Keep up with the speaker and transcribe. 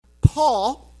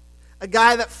Paul, a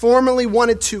guy that formerly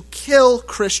wanted to kill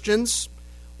Christians,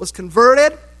 was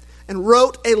converted and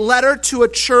wrote a letter to a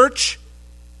church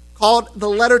called the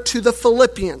letter to the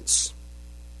Philippians,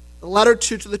 the letter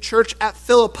to the church at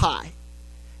Philippi.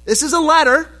 This is a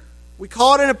letter. We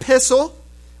call it an epistle.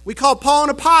 We call Paul an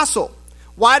apostle.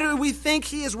 Why do we think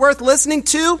he is worth listening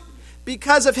to?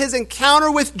 Because of his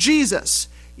encounter with Jesus.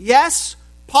 Yes,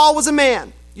 Paul was a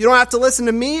man. You don't have to listen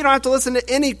to me. You don't have to listen to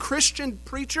any Christian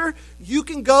preacher. You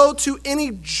can go to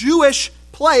any Jewish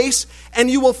place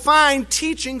and you will find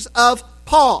teachings of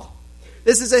Paul.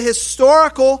 This is a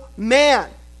historical man.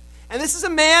 And this is a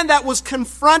man that was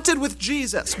confronted with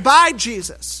Jesus, by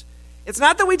Jesus. It's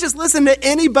not that we just listen to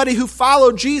anybody who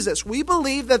followed Jesus. We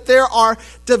believe that there are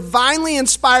divinely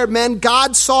inspired men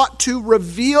God sought to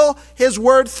reveal his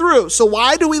word through. So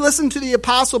why do we listen to the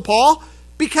Apostle Paul?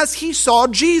 Because he saw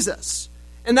Jesus.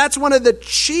 And that's one of the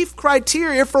chief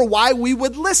criteria for why we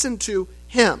would listen to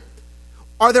him.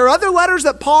 Are there other letters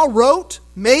that Paul wrote?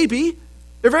 Maybe.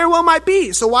 There very well might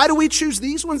be. So why do we choose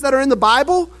these ones that are in the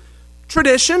Bible?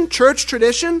 Tradition, church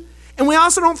tradition. And we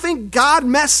also don't think God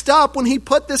messed up when he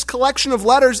put this collection of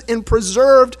letters in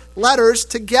preserved letters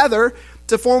together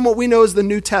to form what we know as the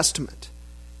New Testament.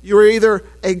 You are either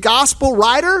a gospel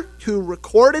writer who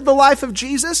recorded the life of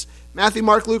Jesus, Matthew,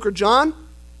 Mark, Luke, or John,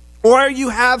 or you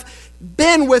have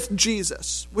been with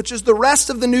Jesus, which is the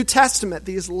rest of the New Testament.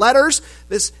 These letters,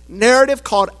 this narrative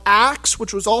called Acts,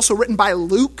 which was also written by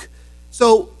Luke.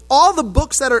 So all the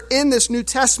books that are in this New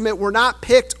Testament were not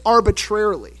picked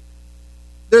arbitrarily.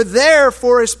 They're there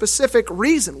for a specific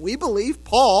reason. We believe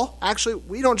Paul, actually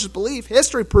we don't just believe,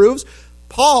 history proves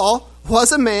Paul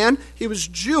was a man, he was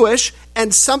Jewish,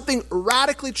 and something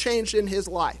radically changed in his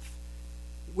life.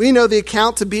 We know the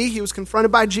account to be he was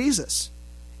confronted by Jesus.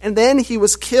 And then he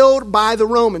was killed by the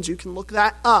Romans. You can look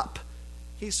that up.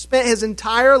 He spent his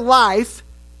entire life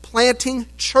planting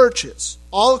churches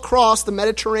all across the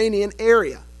Mediterranean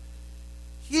area.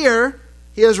 Here,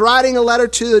 he is writing a letter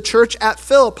to the church at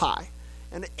Philippi.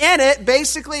 And in it,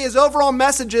 basically, his overall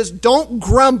message is don't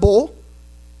grumble,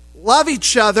 love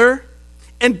each other,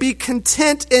 and be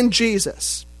content in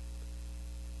Jesus.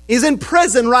 He's in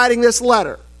prison writing this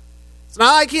letter. It's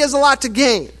not like he has a lot to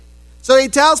gain. So he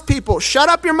tells people, shut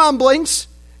up your mumblings,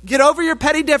 get over your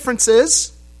petty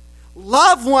differences,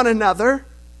 love one another,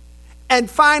 and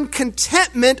find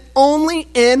contentment only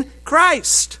in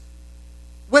Christ.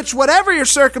 Which, whatever your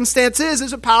circumstance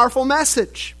is a powerful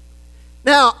message.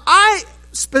 Now, I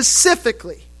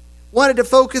specifically wanted to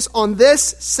focus on this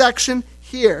section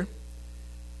here,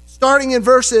 starting in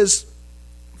verses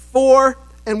 4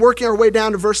 and working our way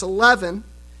down to verse 11,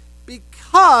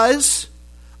 because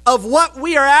of what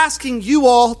we are asking you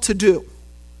all to do.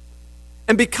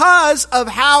 And because of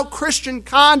how Christian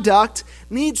conduct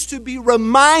needs to be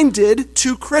reminded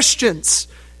to Christians.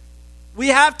 We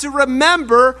have to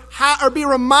remember how, or be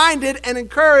reminded and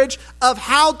encouraged of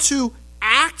how to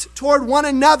act toward one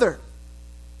another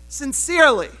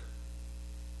sincerely.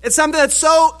 It's something that's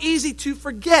so easy to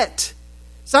forget.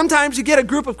 Sometimes you get a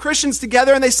group of Christians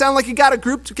together and they sound like you got a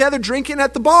group together drinking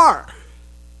at the bar.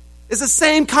 It's the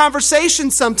same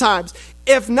conversation sometimes.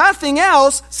 If nothing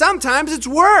else, sometimes it's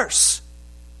worse.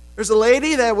 There's a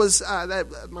lady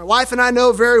that my wife and I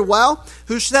know very well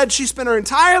who said she spent her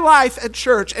entire life at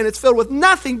church and it's filled with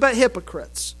nothing but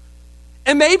hypocrites.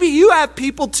 And maybe you have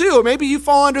people too. Or maybe you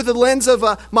fall under the lens of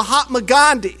Mahatma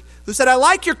Gandhi, who said, I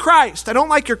like your Christ, I don't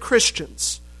like your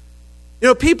Christians. You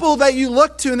know, people that you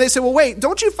look to and they say, well, wait,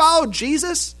 don't you follow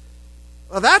Jesus?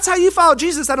 Well, that's how you follow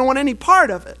Jesus. I don't want any part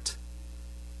of it.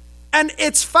 And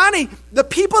it's funny, the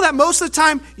people that most of the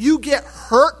time you get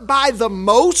hurt by the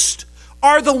most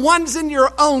are the ones in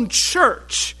your own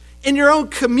church, in your own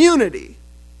community.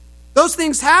 Those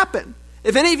things happen.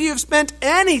 If any of you have spent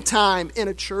any time in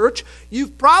a church,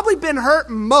 you've probably been hurt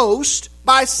most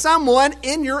by someone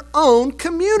in your own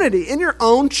community, in your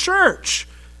own church.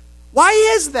 Why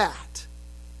is that?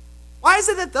 Why is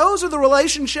it that those are the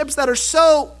relationships that are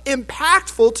so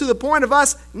impactful to the point of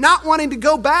us not wanting to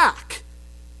go back?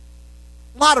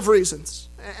 A lot of reasons.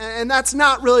 And that's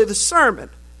not really the sermon.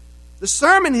 The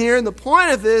sermon here and the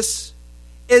point of this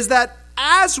is that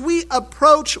as we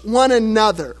approach one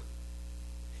another,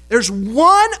 there's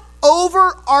one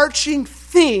overarching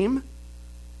theme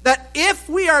that if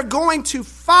we are going to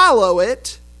follow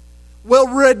it, will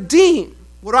redeem.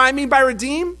 What do I mean by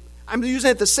redeem? I'm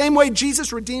using it the same way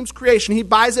Jesus redeems creation. He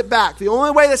buys it back. The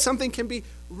only way that something can be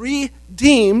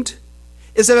redeemed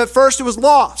is if at first it was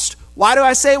lost. Why do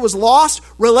I say it was lost?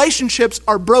 Relationships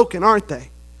are broken, aren't they?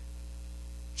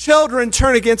 Children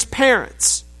turn against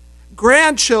parents.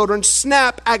 Grandchildren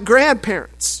snap at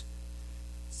grandparents.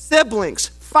 Siblings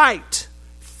fight.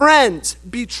 Friends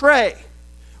betray.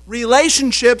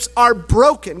 Relationships are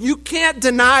broken. You can't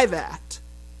deny that.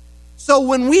 So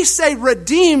when we say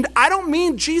redeemed, I don't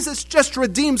mean Jesus just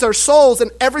redeems our souls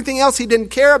and everything else he didn't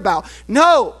care about.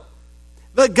 No,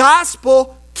 the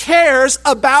gospel cares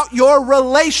about your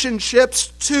relationships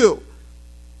too.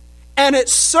 And it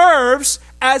serves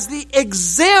as the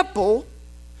example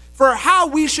for how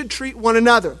we should treat one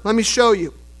another. Let me show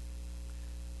you.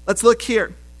 Let's look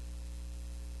here.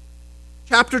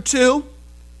 Chapter 2.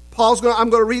 I'm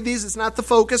going to read these. It's not the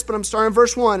focus, but I'm starting in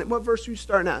verse 1. What verse are you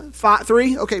starting at?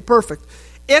 3? Okay, perfect.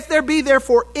 If there be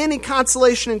therefore any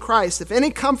consolation in Christ, if any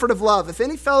comfort of love, if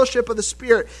any fellowship of the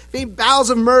Spirit, if any bowels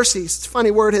of mercies, it's a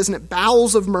funny word, isn't it?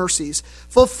 Bowels of mercies.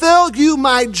 Fulfill you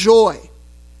my joy,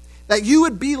 that you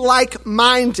would be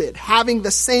like-minded, having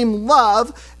the same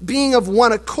love, being of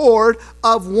one accord,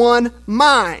 of one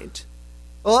mind.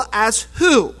 Well, as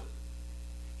who?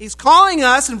 He's calling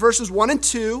us in verses 1 and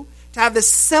 2 to have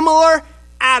this similar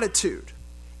attitude.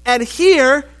 And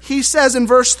here he says in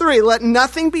verse 3, let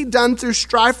nothing be done through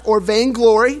strife or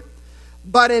vainglory,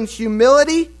 but in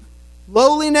humility,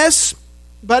 lowliness,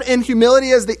 as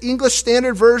the English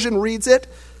Standard Version reads it,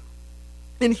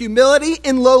 in humility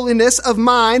and lowliness of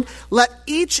mind, let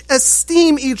each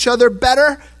esteem each other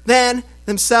better than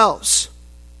themselves.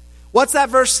 What's that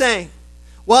verse saying?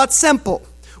 Well, it's simple.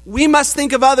 We must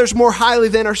think of others more highly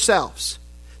than ourselves.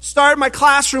 Started my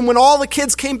classroom when all the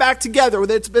kids came back together.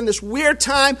 It's been this weird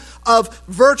time of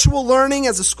virtual learning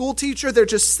as a school teacher. They're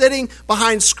just sitting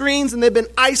behind screens and they've been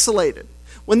isolated.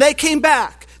 When they came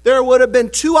back, there would have been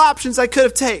two options I could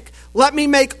have taken. Let me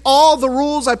make all the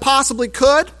rules I possibly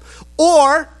could,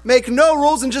 or make no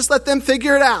rules and just let them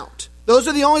figure it out. Those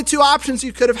are the only two options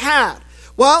you could have had.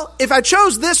 Well, if I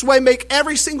chose this way, make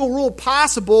every single rule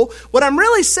possible, what I'm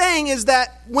really saying is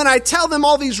that when I tell them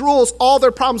all these rules, all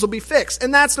their problems will be fixed.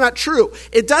 And that's not true.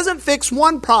 It doesn't fix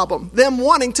one problem, them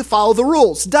wanting to follow the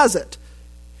rules, does it?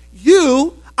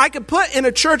 I could put in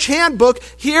a church handbook,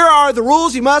 here are the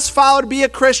rules you must follow to be a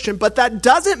Christian, but that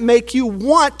doesn't make you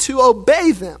want to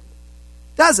obey them,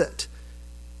 does it?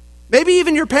 Maybe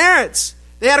even your parents,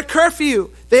 they had a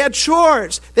curfew, they had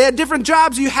chores, they had different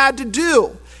jobs you had to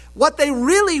do. What they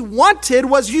really wanted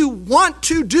was you want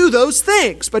to do those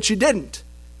things, but you didn't.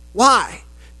 Why?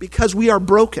 Because we are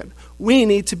broken. We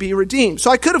need to be redeemed.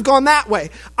 So I could have gone that way.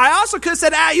 I also could have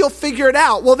said, you'll figure it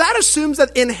out. Well, that assumes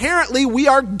that inherently we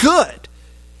are good.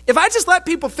 If I just let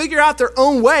people figure out their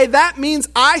own way, that means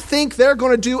I think they're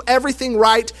going to do everything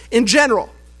right in general.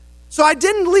 So I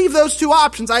didn't leave those two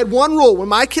options. I had one rule. When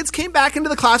my kids came back into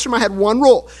the classroom, I had one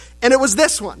rule, and it was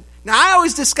this one. Now, I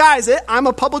always disguise it. I'm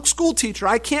a public school teacher.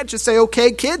 I can't just say,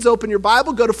 okay, kids, open your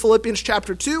Bible, go to Philippians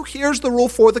chapter 2. Here's the rule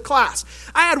for the class.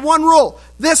 I had one rule,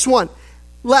 this one.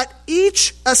 Let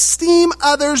each esteem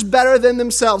others better than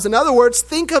themselves. In other words,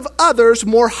 think of others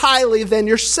more highly than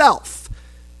yourself.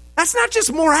 That's not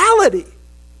just morality.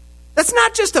 That's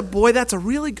not just that's a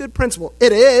really good principle.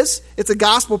 It is. It's a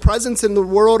gospel presence in the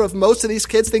world of most of these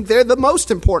kids think they're the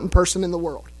most important person in the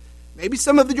world. Maybe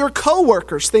some of your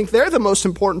coworkers think they're the most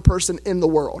important person in the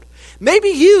world. Maybe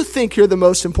you think you're the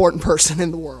most important person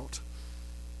in the world.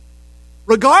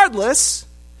 Regardless,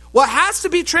 what has to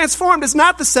be transformed is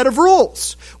not the set of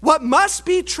rules. What must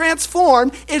be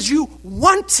transformed is you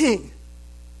wanting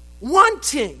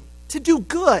to do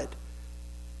good.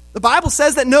 The Bible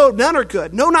says that none are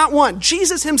good. No, not one.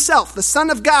 Jesus himself, the Son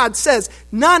of God, says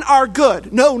none are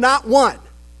good. No, not one.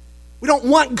 We don't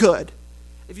want good.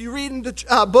 If you read in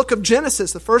the book of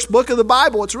Genesis, the first book of the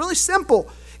Bible, it's really simple.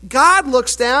 God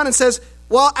looks down and says,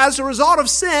 well, as a result of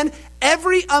sin,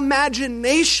 every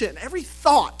imagination, every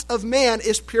thought of man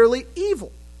is purely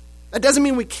evil. That doesn't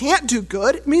mean we can't do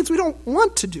good. It means we don't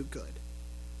want to do good.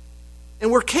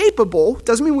 And we're capable,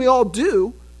 doesn't mean we all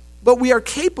do, but we are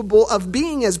capable of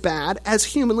being as bad as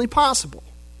humanly possible.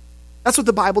 That's what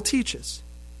the Bible teaches.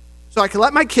 So I could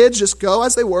let my kids just go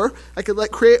as they were. I could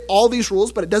create all these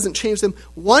rules, but it doesn't change them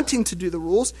wanting to do the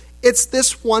rules. It's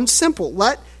this one simple.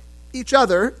 Let each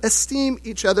other esteem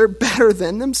each other better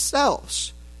than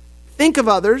themselves. Think of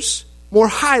others more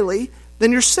highly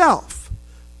than yourself.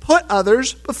 Put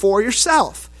others before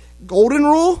yourself. Golden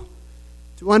rule,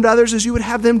 do unto others as you would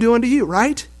have them do unto you,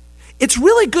 right? It's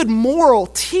really good moral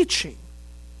teaching.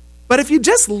 But if you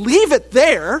just leave it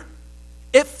there,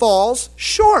 it falls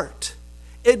short.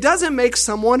 It doesn't make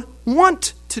someone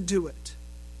want to do it.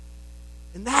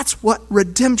 And that's what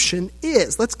redemption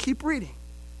is. Let's keep reading.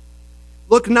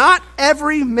 Look not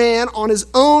every man on his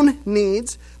own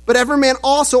needs, but every man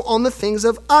also on the things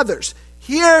of others.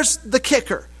 Here's the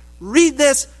kicker. Read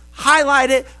this, highlight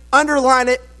it, underline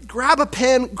it, grab a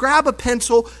pen, grab a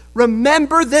pencil,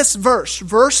 remember this verse,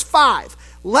 verse 5.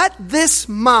 Let this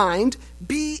mind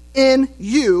be in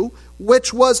you,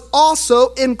 which was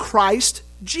also in Christ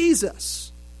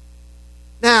Jesus.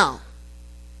 Now,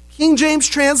 King James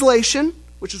translation,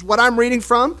 which is what I'm reading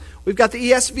from, we've got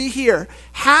the ESV here.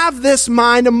 Have this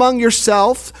mind among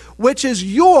yourself, which is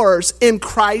yours in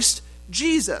Christ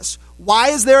Jesus.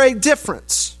 Why is there a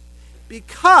difference?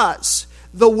 Because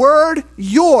the word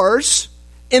yours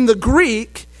in the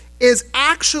Greek is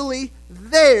actually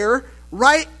there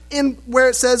right in where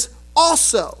it says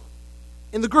also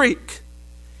in the Greek.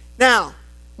 Now,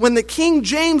 when the King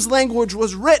James language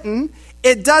was written,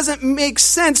 it doesn't make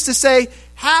sense to say,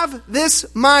 have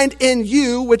this mind in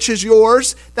you, which is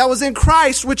yours, that was in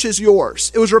Christ, which is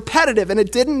yours. It was repetitive, and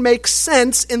it didn't make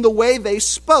sense in the way they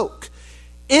spoke.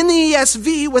 In the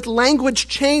ESV, with language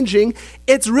changing,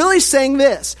 it's really saying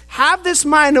this: have this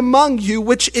mind among you,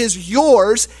 which is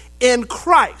yours in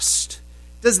Christ.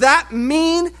 Does that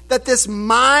mean that this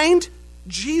mind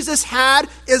Jesus had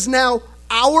is now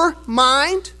our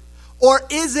mind? Or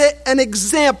is it an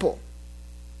example?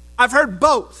 I've heard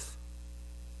both.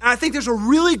 And I think there's a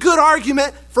really good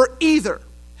argument for either,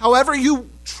 however you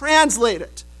translate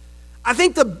it. I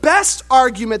think the best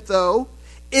argument, though,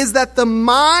 is that the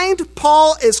mind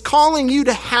Paul is calling you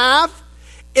to have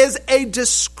is a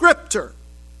descriptor.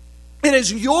 It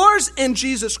is yours in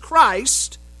Jesus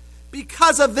Christ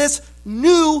because of this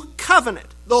new covenant,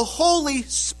 the Holy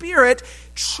Spirit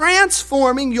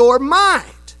transforming your mind.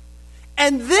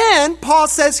 And then Paul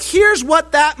says, here's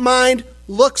what that mind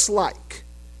looks like.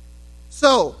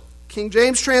 So, King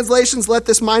James translations, let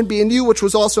this mind be in you, which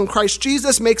was also in Christ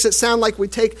Jesus, makes it sound like we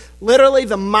take literally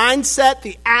the mindset,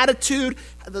 the attitude,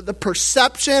 the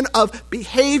perception of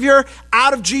behavior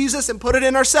out of Jesus and put it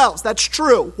in ourselves. That's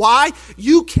true. Why?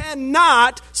 You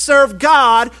cannot serve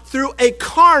God through a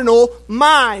carnal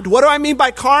mind. What do I mean by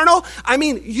carnal? I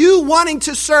mean, you wanting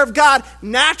to serve God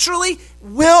naturally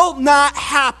will not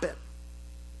happen.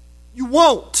 You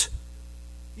won't.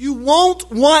 You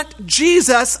won't want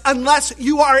Jesus unless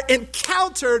you are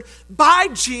encountered by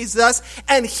Jesus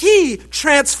and he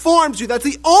transforms you. That's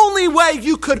the only way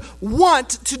you could want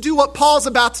to do what Paul's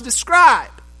about to describe.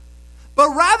 But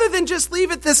rather than just leave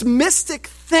it this mystic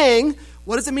thing,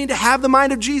 what does it mean to have the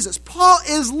mind of Jesus? Paul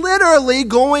is literally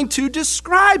going to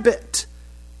describe it,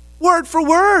 word for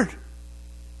word.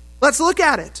 Let's look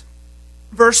at it.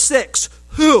 Verse 6,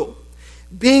 who?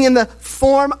 Being in the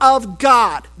form of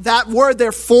God. That word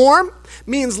there, form,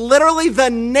 means literally the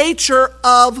nature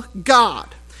of God.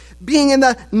 Being in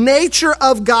the nature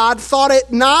of God, thought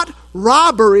it not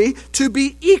robbery to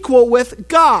be equal with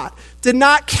God. Did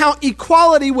not count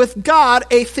equality with God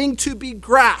a thing to be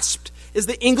grasped, is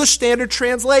the English Standard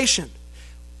Translation.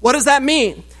 What does that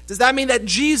mean? Does that mean that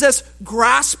Jesus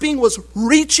grasping was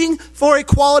reaching for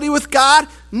equality with God?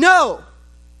 No.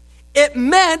 It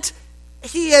meant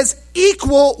he is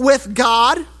equal with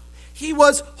God. He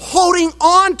was holding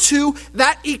on to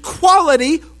that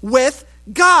equality with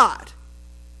God.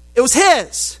 It was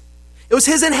his. It was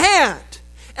his in hand.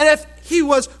 And if he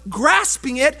was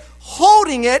grasping it,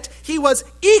 holding it, he was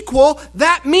equal.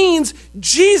 That means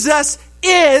Jesus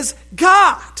is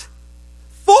God.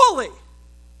 Fully.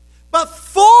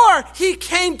 Before he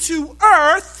came to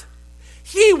earth,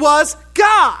 he was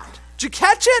God. Did you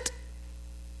catch it?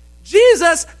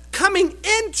 Jesus coming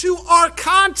into our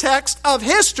context of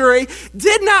history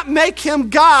did not make him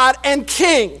God and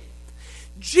king.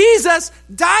 Jesus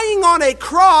dying on a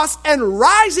cross and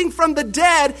rising from the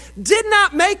dead did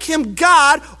not make him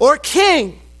God or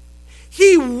king.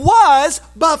 He was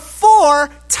before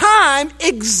time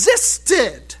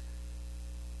existed.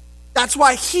 That's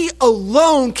why he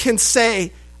alone can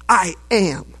say, I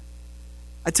am.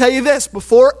 I tell you this,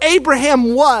 before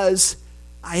Abraham was,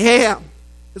 I am,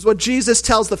 is what Jesus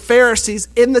tells the Pharisees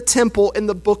in the temple in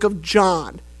the book of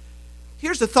John.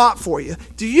 Here's a thought for you.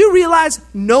 Do you realize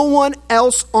no one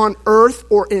else on earth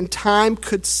or in time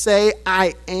could say,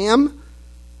 I am?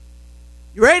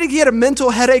 You ready to get a mental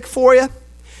headache for you?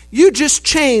 You just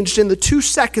changed in the 2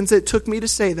 seconds it took me to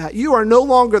say that. You are no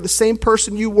longer the same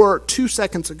person you were 2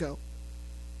 seconds ago.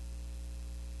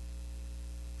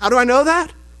 How do I know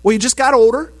that? Well, you just got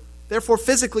older. Therefore,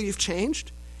 physically you've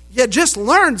changed. You just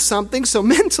learned something, so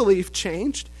mentally you've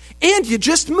changed. And you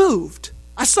just moved.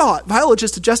 I saw it. Viola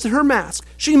just adjusted her mask.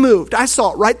 She moved. I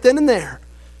saw it right then and there.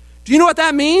 Do you know what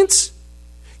that means?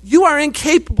 You are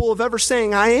incapable of ever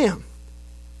saying, I am.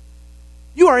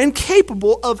 You are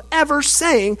incapable of ever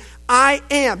saying, I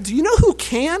am. Do you know who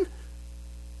can?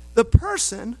 The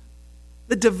person,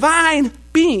 the divine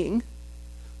being,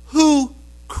 who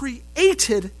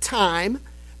created time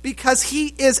because he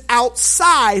is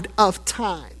outside of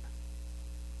time.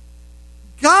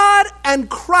 God and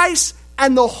Christ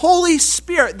and the Holy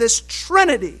Spirit, this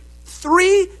Trinity,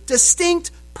 three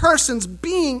distinct persons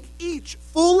being each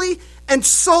fully and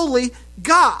solely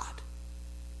God,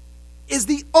 is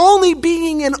the only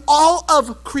being in all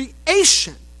of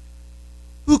creation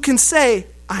who can say,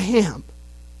 I am,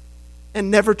 and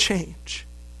never change.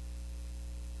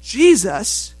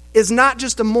 Jesus is not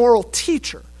just a moral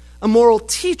teacher. A moral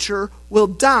teacher will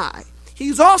die.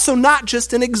 He's also not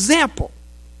just an example.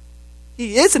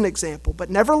 He is an example, but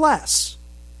nevertheless,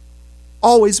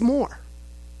 always more.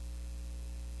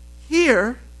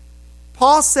 Here,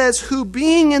 Paul says, who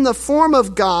being in the form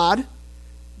of God,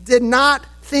 did not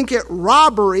think it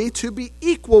robbery to be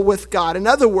equal with God. In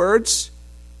other words,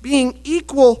 being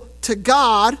equal to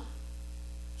God,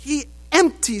 he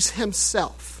empties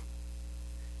himself.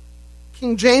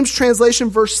 King James translation,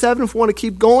 verse 7, if we want to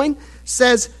keep going,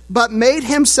 says, but made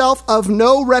himself of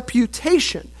no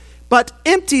reputation. But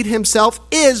emptied himself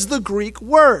is the Greek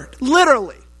word.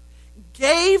 Literally,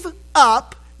 gave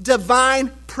up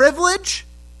divine privilege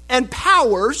and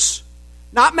powers,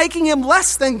 not making him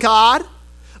less than God,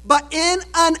 but in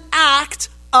an act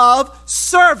of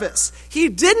service. He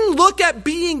didn't look at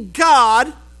being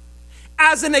God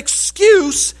as an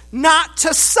excuse not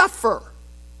to suffer.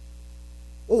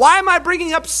 Why am I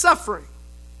bringing up suffering?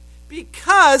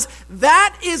 Because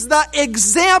that is the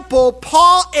example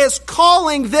Paul is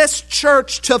calling this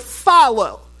church to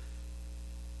follow.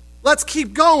 Let's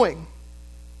keep going.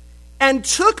 And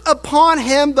took upon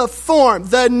him the form,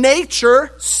 the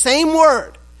nature, same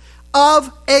word, of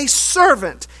a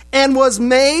servant, and was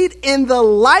made in the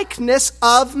likeness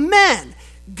of men.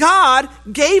 God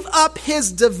gave up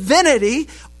his divinity,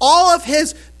 all of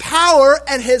his power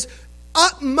and his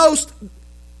utmost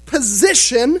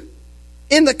position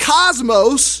in the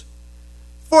cosmos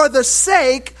for the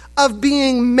sake of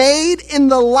being made in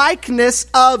the likeness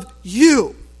of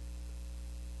you.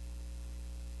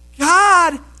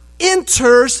 God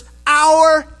enters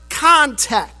our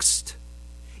context.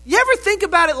 You ever think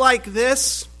about it like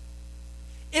this?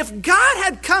 If God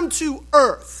had come to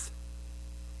earth,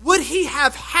 would he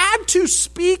have had to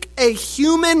speak a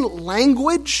human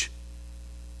language?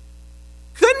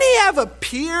 Couldn't he have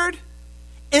appeared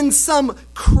in some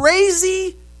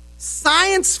crazy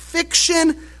science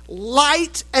fiction,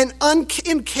 light and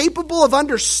incapable of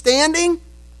understanding?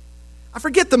 I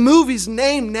forget the movie's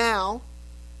name now,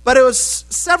 but it was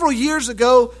several years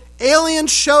ago.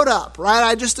 Aliens showed up, right?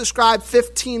 I just described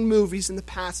 15 movies in the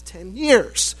past 10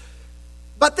 years.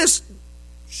 But this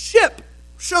ship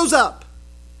shows up,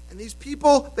 and these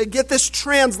people, they get this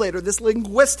translator, this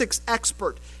linguistics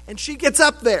expert, and she gets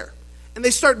up there, and they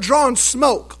start drawing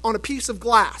smoke on a piece of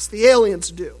glass. The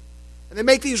aliens do. And they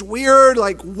make these weird,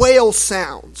 like, whale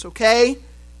sounds, okay?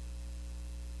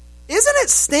 Isn't it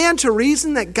stand to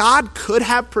reason that God could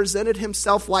have presented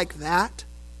himself like that?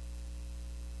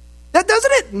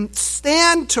 Doesn't it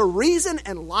stand to reason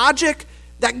and logic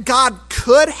that God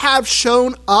could have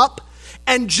shown up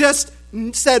and just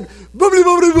said, "Boobity,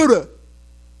 boobity, boobity,"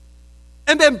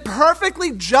 and been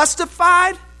perfectly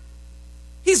justified?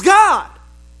 He's God.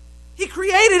 He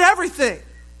created everything.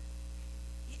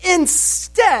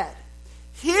 Instead,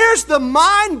 here's the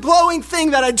mind-blowing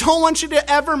thing that I don't want you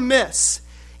to ever miss.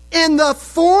 In the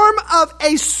form of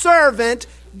a servant,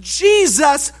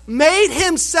 Jesus made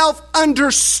himself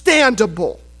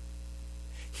understandable.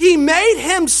 He made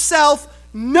himself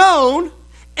known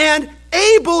and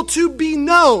able to be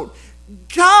known.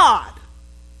 God,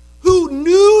 who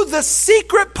knew the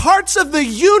secret parts of the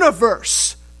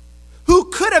universe,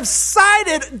 who could have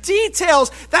cited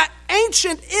details that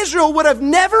ancient Israel would have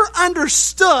never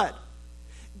understood,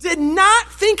 did not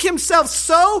think himself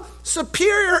so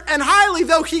superior and highly,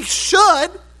 though he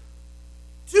should,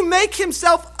 to make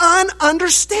himself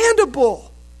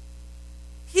ununderstandable.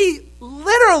 He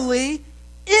literally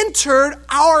entered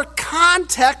our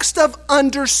context of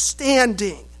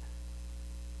understanding.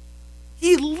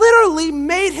 He literally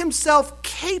made himself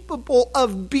capable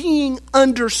of being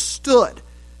understood.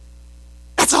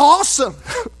 That's awesome.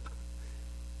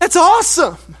 That's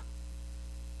awesome.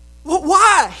 Well,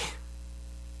 why?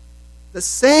 The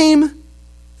same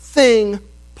thing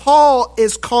Paul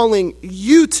is calling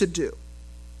you to do.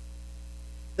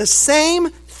 The same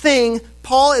thing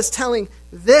Paul is telling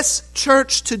this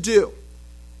church to do.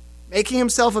 Making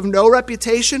himself of no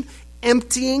reputation,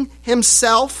 emptying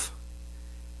himself,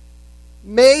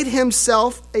 made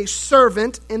himself a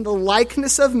servant in the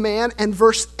likeness of man, and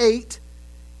verse 8,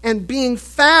 and being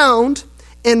found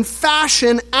in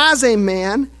fashion as a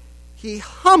man, he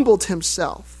humbled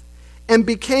himself and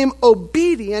became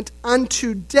obedient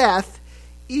unto death,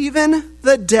 even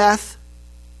the death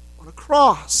on a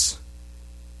cross.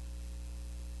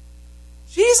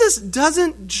 Jesus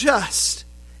doesn't just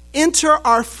enter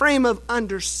our frame of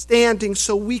understanding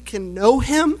so we can know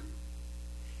him.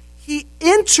 He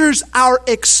enters our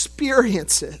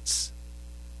experiences.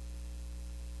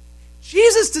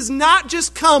 Jesus does not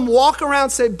just come, walk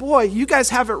around, say, boy, you guys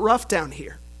have it rough down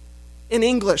here. In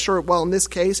English, or well, in this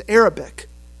case, Arabic.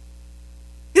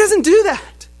 He doesn't do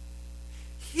that.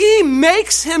 He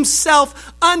makes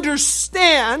himself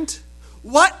understand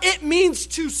what it means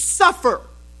to suffer.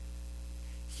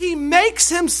 He makes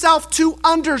himself to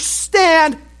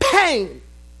understand pain.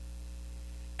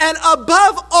 And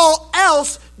above all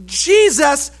else,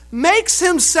 Jesus makes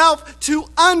himself to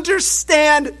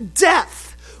understand death.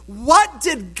 What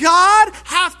did God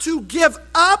have to give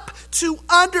up to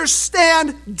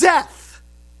understand death?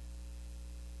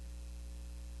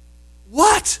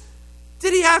 What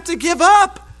did he have to give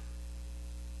up?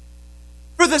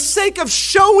 For the sake of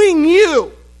showing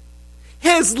you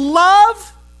his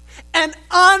love and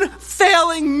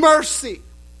unfailing mercy.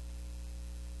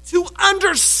 To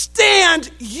understand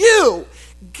you,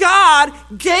 God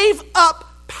gave up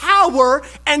power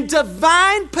and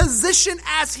divine position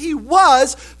as he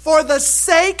was for the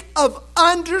sake of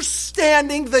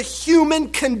understanding the human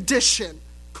condition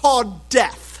called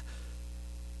death.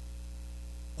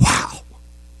 Wow.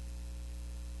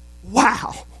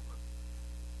 Wow.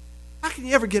 How can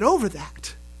you ever get over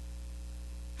that?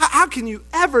 How can you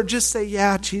ever just say,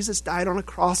 yeah, Jesus died on a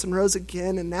cross and rose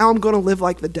again, and now I'm going to live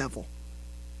like the devil?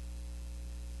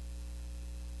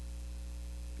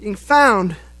 Being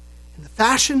found in the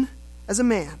fashion as a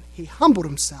man, he humbled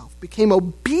himself, became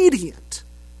obedient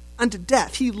unto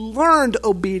death. He learned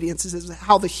obedience, is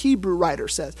how the Hebrew writer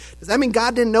says. Does that mean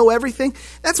God didn't know everything?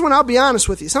 That's when I'll be honest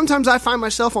with you. Sometimes I find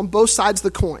myself on both sides of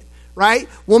the coin, right?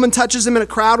 Woman touches him in a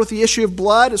crowd with the issue of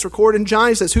blood. It's recorded in John.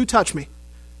 He says, who touched me?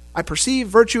 I perceive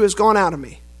virtue has gone out of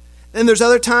me. Then there's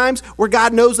other times where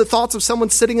God knows the thoughts of someone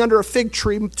sitting under a fig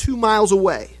tree 2 miles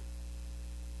away.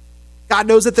 God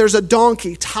knows that there's a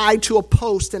donkey tied to a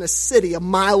post in a city 1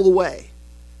 mile away.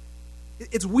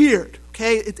 It's weird,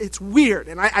 okay? It's weird,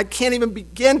 and I can't even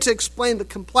begin to explain the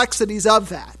complexities of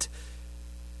that.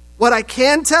 What I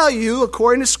can tell you,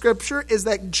 according to Scripture, is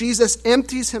that Jesus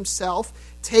empties himself,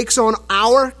 takes on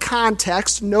our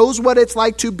context, knows what it's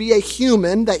like to be a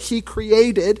human that he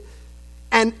created,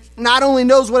 and not only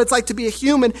knows what it's like to be a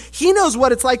human, he knows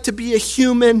what it's like to be a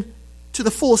human to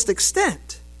the fullest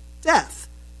extent, death.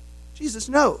 Jesus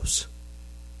knows.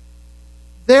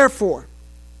 Therefore,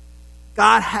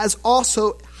 God has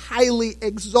also highly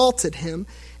exalted him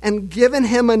and given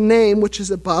him a name which is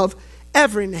above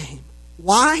every name.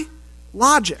 Why?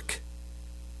 Logic.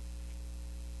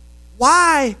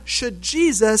 Why should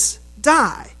Jesus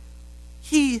die?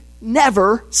 He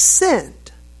never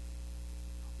sinned.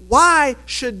 Why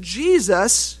should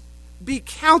Jesus be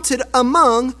counted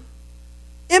among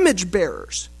image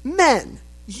bearers, men,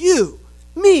 you,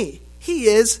 me? He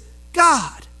is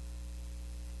God.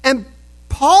 And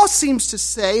Paul seems to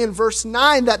say in verse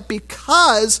 9 that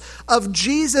because of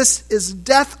Jesus'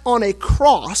 death on a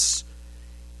cross,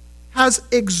 has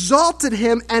exalted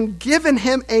him and given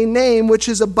him a name which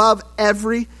is above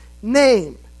every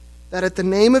name, that at the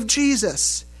name of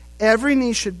Jesus, every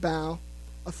knee should bow,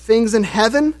 of things in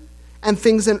heaven and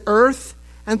things in earth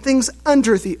and things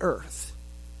under the earth.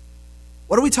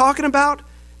 What are we talking about?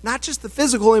 Not just the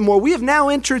physical anymore. We have now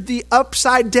entered the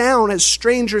upside down, as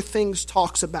Stranger Things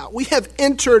talks about. We have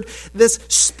entered this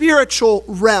spiritual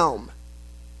realm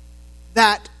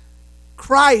that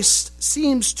Christ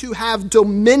seems to have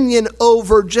dominion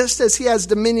over, just as he has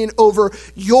dominion over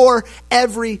your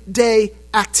everyday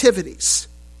activities.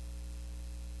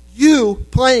 You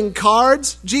playing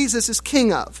cards, Jesus is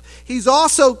king of. He's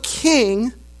also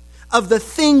king of the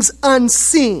things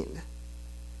unseen.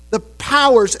 The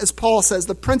powers, as Paul says,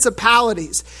 the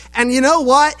principalities. And you know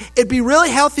what? It'd be really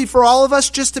healthy for all of us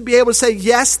just to be able to say,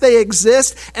 yes, they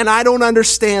exist, and I don't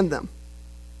understand them.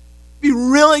 It'd be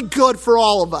really good for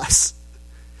all of us.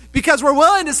 Because we're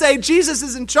willing to say Jesus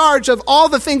is in charge of all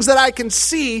the things that I can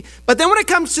see, but then when it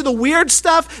comes to the weird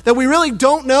stuff that we really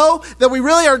don't know, that we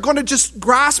really are going to just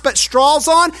grasp at straws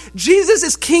on, Jesus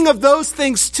is king of those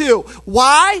things too.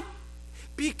 Why?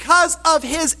 Because of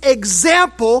his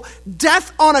example,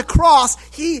 death on a cross,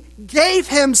 he gave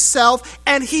himself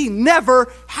and he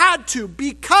never had to.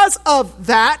 Because of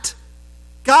that,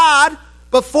 God,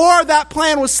 before that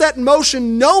plan was set in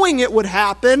motion, knowing it would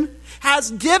happen, has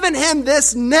given him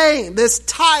this name, this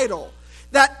title,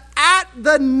 that at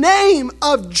the name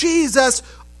of Jesus,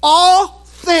 all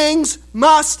things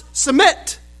must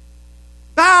submit,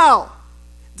 bow,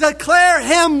 declare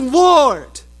him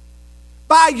Lord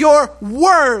by your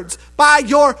words, by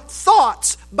your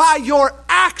thoughts, by your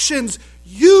actions.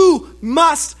 You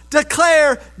must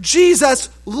declare Jesus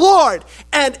Lord.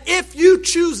 And if you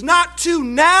choose not to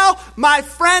now, my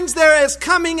friends, there is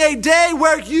coming a day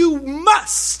where you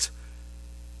must,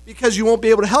 because you won't be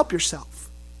able to help yourself.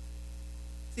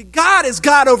 See, God is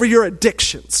God over your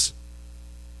addictions.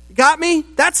 You got me?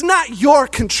 That's not your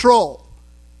control.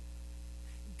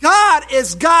 God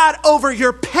is God over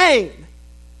your pain.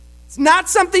 It's not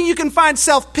something you can find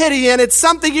self-pity in. It's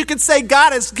something you can say,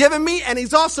 God has given me, and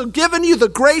he's also given you the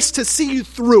grace to see you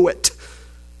through it.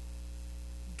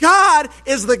 God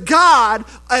is the God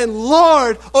and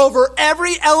Lord over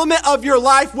every element of your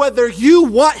life, whether you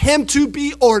want him to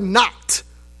be or not.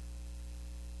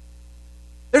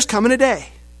 There's coming a day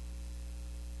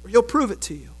where he'll prove it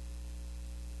to you.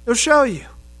 He'll show you.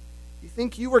 You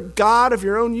think you were God of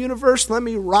your own universe? Let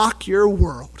me rock your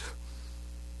world.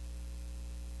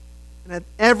 And that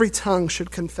every tongue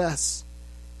should confess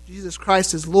Jesus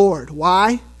Christ is Lord.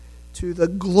 Why? To the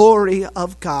glory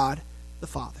of God the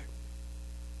Father.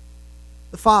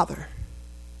 The Father.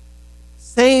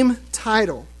 Same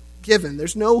title given.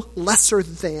 There's no lesser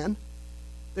than.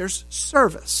 There's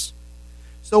service.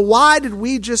 So why did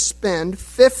we just spend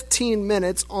 15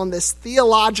 minutes on this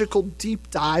theological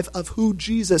deep dive of who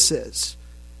Jesus is?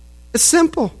 It's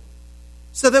simple.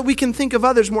 So that we can think of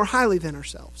others more highly than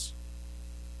ourselves.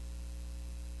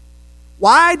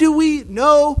 Why do we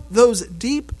know those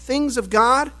deep things of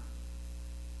God?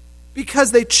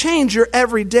 Because they change your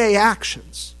everyday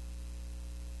actions.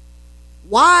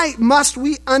 Why must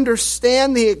we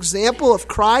understand the example of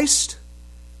Christ?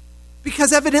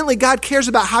 Because evidently God cares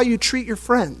about how you treat your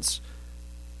friends.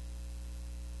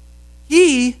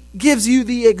 He gives you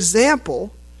the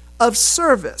example of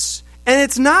service. And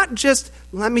it's not just,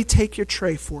 let me take your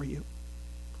tray for you.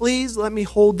 Please let me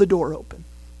hold the door open.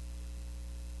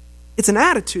 It's an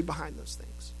attitude behind those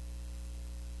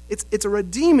things. It's a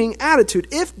redeeming attitude.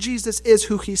 If Jesus is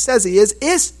who he says he is,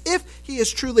 if he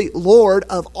is truly Lord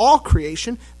of all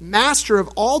creation, master of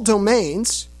all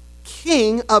domains,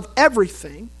 king of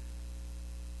everything,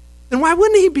 then why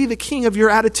wouldn't he be the king of your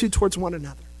attitude towards one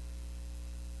another?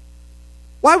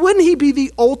 Why wouldn't he be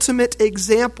the ultimate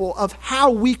example of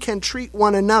how we can treat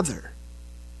one another?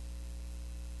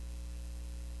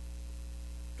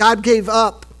 God gave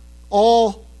up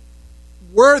all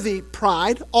worthy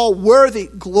pride, all worthy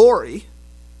glory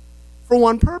for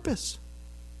one purpose.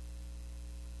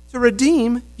 To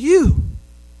redeem you.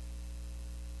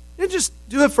 He didn't just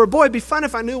do it for a boy. It'd be fun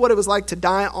if I knew what it was like to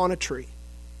die on a tree.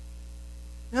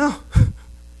 No.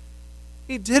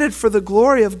 He did it for the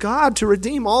glory of God, to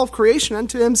redeem all of creation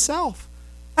unto himself.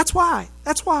 That's why.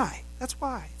 It's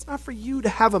not for you to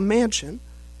have a mansion.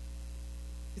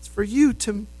 It's for you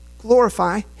to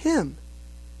glorify him.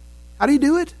 How do you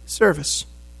do it? Service.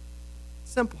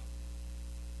 Simple.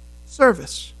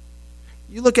 Service.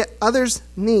 You look at others'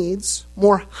 needs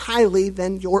more highly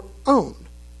than your own.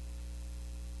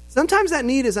 Sometimes that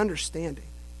need is understanding.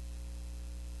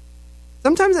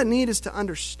 Sometimes that need is to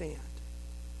understand.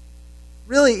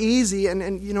 Really easy,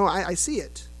 and you know, I see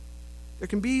it. There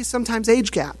can be sometimes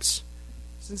age gaps.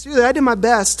 Sincerely, I did my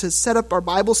best to set up our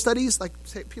Bible studies. Like,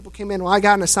 say, people came in, well, I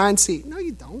got an assigned seat. No,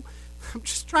 you don't. I'm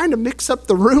just trying to mix up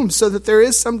the room so that there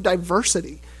is some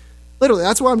diversity. Literally,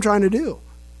 that's what I'm trying to do.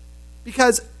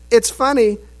 Because it's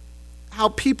funny how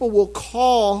people will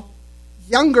call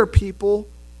younger people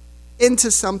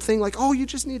into something like, oh, you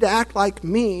just need to act like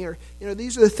me, or, you know,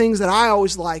 these are the things that I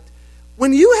always liked.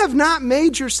 When you have not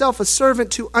made yourself a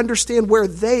servant to understand where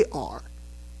they are,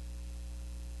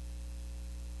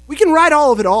 we can write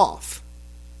all of it off.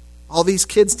 All these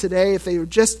kids today, if they would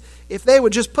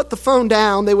just put the phone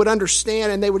down, they would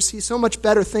understand and they would see so much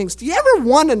better things. Do you ever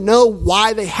want to know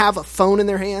why they have a phone in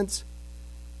their hands?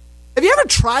 Have you ever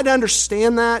tried to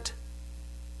understand that?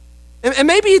 And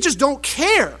maybe you just don't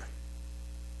care.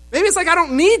 Maybe it's like, I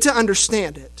don't need to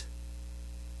understand it.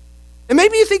 And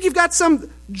maybe you think you've got some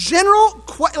general,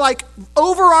 like,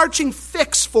 overarching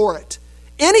fix for it.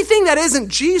 Anything that isn't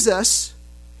Jesus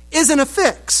isn't a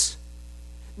fix.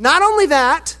 Not only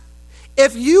that,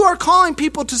 if you are calling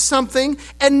people to something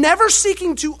and never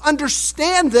seeking to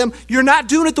understand them, you're not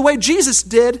doing it the way Jesus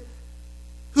did,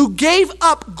 who gave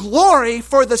up glory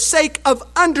for the sake of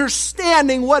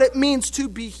understanding what it means to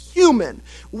be human.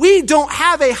 We don't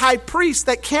have a high priest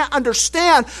that can't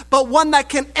understand, but one that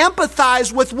can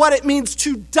empathize with what it means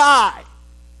to die.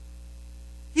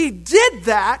 He did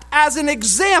that as an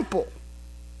example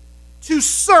to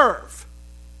serve.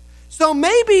 So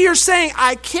maybe you're saying,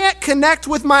 I can't connect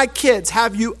with my kids.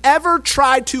 Have you ever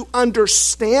tried to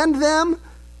understand them?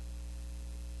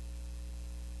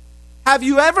 Have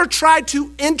you ever tried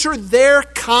to enter their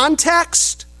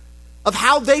context of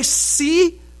how they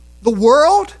see the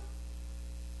world?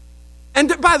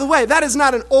 And by the way, that is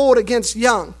not an old against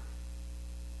young.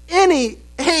 Any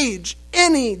age,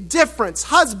 any difference,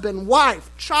 husband,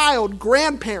 wife, child,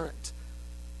 grandparent.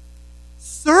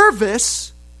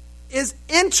 Service is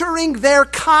entering their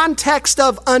context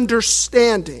of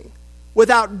understanding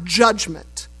without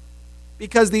judgment.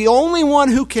 Because the only one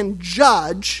who can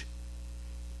judge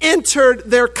entered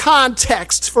their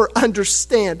context for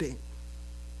understanding.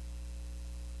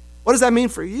 What does that mean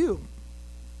for you?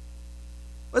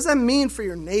 What does that mean for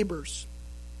your neighbors?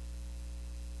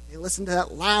 They listen to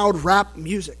that loud rap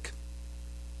music.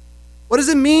 What does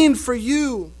it mean for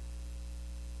you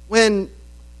when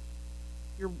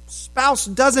your spouse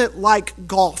doesn't like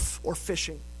golf or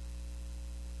fishing?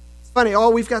 It's funny,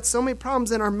 we've got so many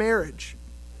problems in our marriage.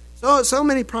 So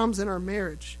many problems in our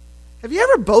marriage. Have you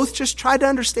ever both just tried to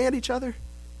understand each other?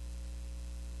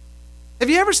 Have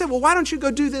you ever said, well, why don't you go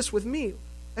do this with me?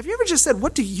 Have you ever just said,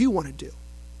 what do you want to do?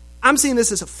 I'm seeing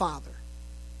this as a father.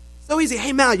 So easy.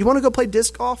 Hey, Mal, you want to go play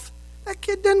disc golf? That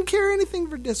kid doesn't care anything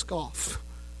for disc golf.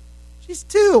 She's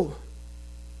 2.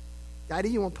 Daddy,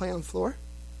 you want to play on the floor?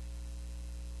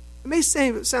 It may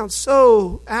sound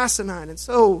so asinine and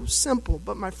so simple,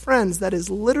 but my friends, that is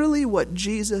literally what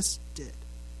Jesus did.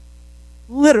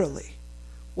 Literally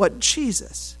what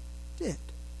Jesus did.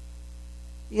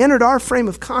 He entered our frame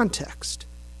of context.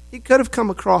 He could have come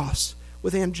across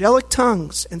with angelic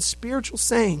tongues and spiritual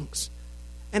sayings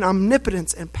and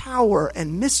omnipotence and power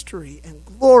and mystery and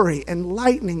glory and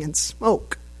lightning and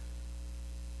smoke.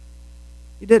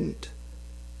 He didn't.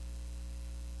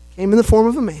 Came in the form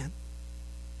of a man,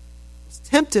 was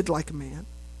tempted like a man,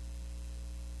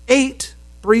 ate,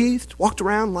 breathed, walked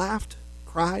around, laughed,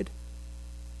 cried,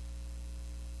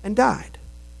 and died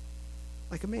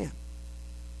like a man.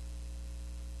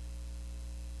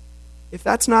 If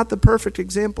that's not the perfect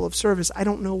example of service, I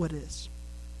don't know what is.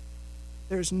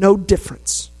 There's no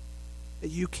difference that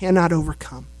you cannot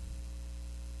overcome.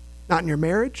 Not in your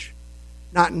marriage,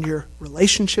 not in your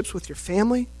relationships with your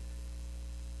family.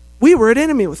 We were at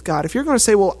enemy with God. If you're going to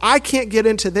say, well, I can't get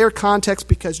into their context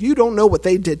because you don't know what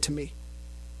they did to me.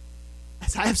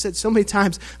 As I have said so many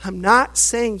times, I'm not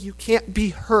saying you can't be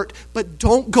hurt, but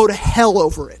don't go to hell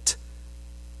over it.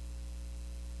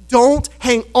 Don't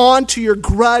hang on to your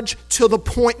grudge till the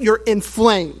point you're in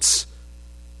flames.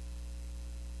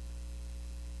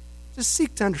 Just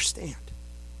seek to understand.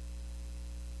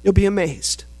 You'll be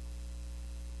amazed.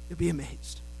 You'll be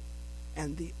amazed.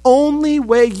 And the only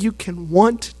way you can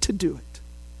want to do it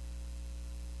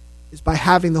is by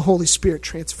having the Holy Spirit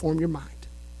transform your mind.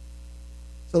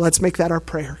 So let's make that our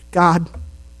prayer. God,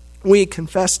 we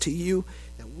confess to you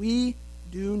that we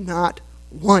do not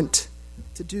want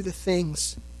to do the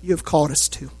things you have called us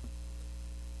to.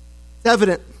 It's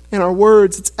evident in our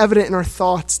words. It's evident in our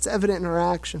thoughts. It's evident in our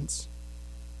actions.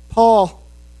 Paul,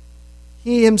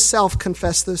 he himself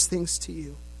confessed those things to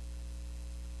you.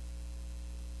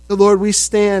 So Lord, we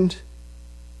stand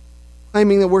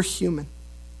claiming that we're human.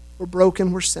 We're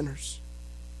broken. We're sinners.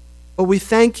 But we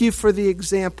thank you for the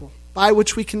example by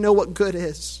which we can know what good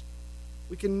is.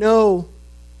 We can know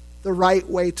the right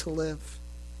way to live.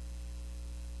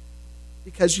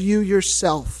 Because you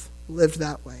yourself lived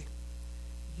that way.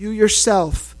 You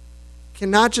yourself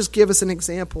cannot just give us an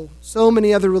example. So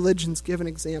many other religions give an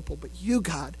example. But you,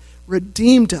 God,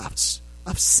 redeemed us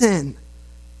of sin.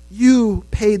 You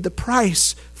paid the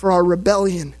price for our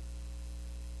rebellion.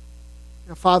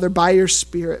 Now, Father, by your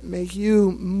Spirit, may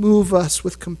you move us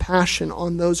with compassion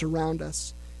on those around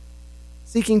us,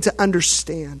 seeking to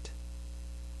understand,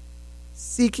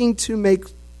 seeking to make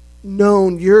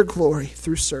known your glory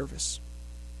through service,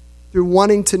 through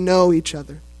wanting to know each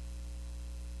other,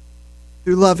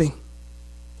 through loving,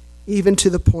 even to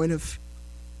the point of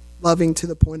loving to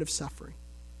the point of suffering.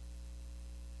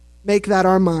 Make that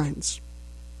our minds.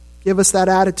 Give us that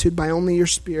attitude by only your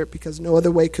Spirit, because no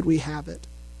other way could we have it.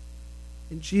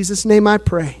 In Jesus' name I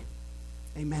pray.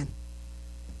 Amen.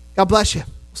 God bless you.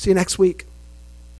 See you next week.